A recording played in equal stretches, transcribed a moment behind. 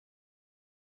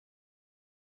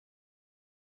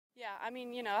Yeah, I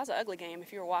mean, that was an ugly game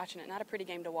if you were watching it. Not a pretty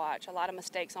game to watch. A lot of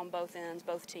mistakes on both ends,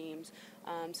 both teams.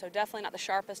 So definitely not the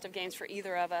sharpest of games for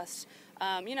either of us.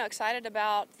 Excited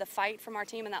about the fight from our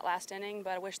team in that last inning,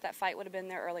 but I wish that fight would have been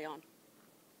there early on.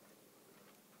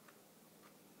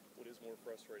 What is more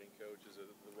frustrating, Coach? Is it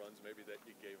the runs maybe that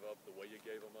you gave up, the way you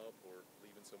gave them up, or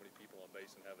leaving so many people on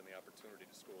base and having the opportunity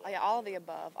to score? Yeah, all of the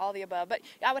above, all the above. But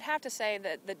I would have to say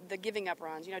that the giving up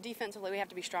runs, defensively we have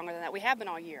to be stronger than that. We have been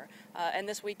all year. And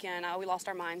this weekend we lost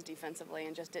our minds defensively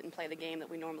and just didn't play the game that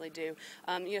we normally do.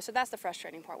 So that's the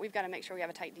frustrating part. We've got to make sure we have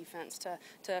a tight defense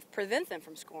to prevent them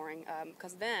from scoring,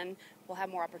 because then we'll have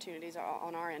more opportunities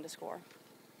on our end to score.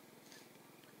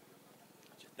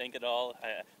 Did you think at all?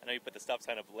 I know you put the stop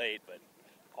sign up late, but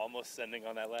almost sending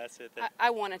on that last hit there? I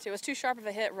wanted to. It was too sharp of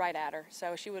a hit right at her,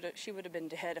 so she would have been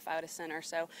dead if I would have sent her.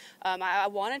 So I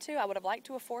wanted to. I would have liked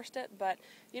to have forced it, but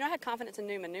I had confidence in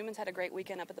Newman. Newman's had a great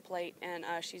weekend up at the plate, and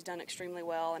she's done extremely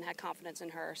well, and had confidence in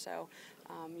her. So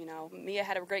Mia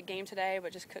had a great game today,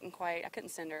 but just couldn't quite. I couldn't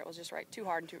send her. It was just too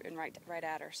hard and right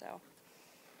at her. So.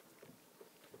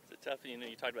 Is it tough? You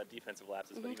talked about defensive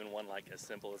lapses, but even one like as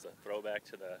simple as a throwback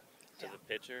to the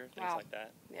pitcher, things like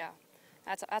that. Yeah.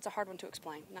 That's a hard one to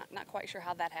explain. Not quite sure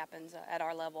how that happens at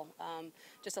our level.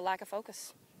 Just a lack of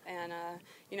focus. And,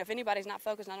 if anybody's not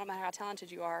focused, no matter how talented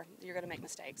you are, you're going to make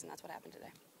mistakes, and that's what happened today.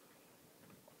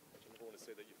 I never want to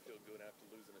say that you feel good after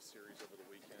losing a series over the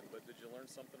weekend, but did you learn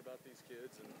something about these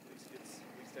kids? And these kids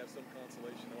at least have some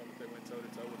consolation knowing that they went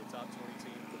toe-to-toe with a top 20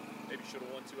 team, but maybe should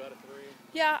have won 2 out of 3?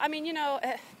 Yeah, I mean,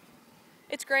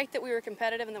 it's great that we were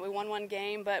competitive and that we won one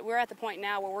game, but we're at the point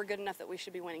now where we're good enough that we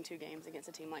should be winning 2 games against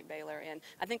a team like Baylor, and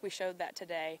I think we showed that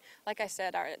today. Like I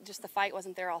said, just the fight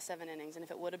wasn't there all 7 innings, and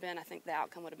if it would have been, I think the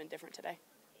outcome would have been different today.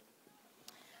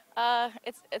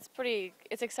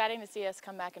 It's exciting to see us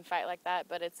come back and fight like that,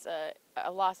 but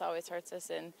a loss always hurts us,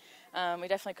 and we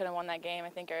definitely could have won that game. I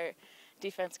think our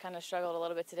defense kind of struggled a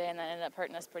little bit today, and that ended up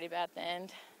hurting us pretty bad at the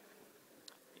end.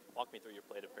 Walk me through your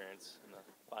plate appearance in the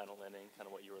final inning, kind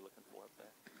of what you were looking for up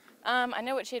there. I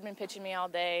know what she had been pitching me all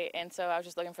day, and so I was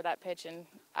just looking for that pitch, and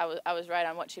I was right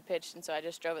on what she pitched, and so I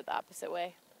just drove it the opposite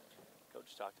way.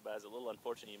 Coach talked about it's a little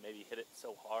unfortunate you maybe hit it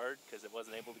so hard because it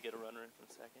wasn't able to get a runner in from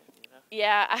second,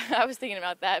 Yeah, I was thinking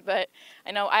about that, but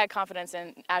I know I had confidence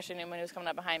in Ashley Newman, who was coming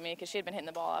up behind me, because she had been hitting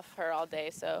the ball off her all day,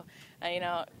 so,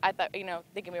 I thought,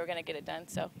 thinking we were going to get it done,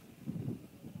 so.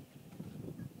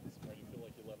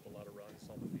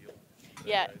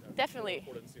 Yeah, definitely.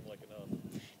 Didn't seem like enough.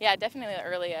 Yeah, definitely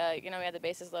early. We had the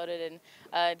bases loaded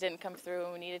and didn't come through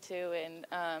when we needed to, and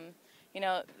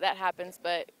that happens.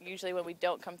 But usually when we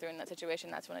don't come through in that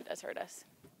situation, that's when it does hurt us.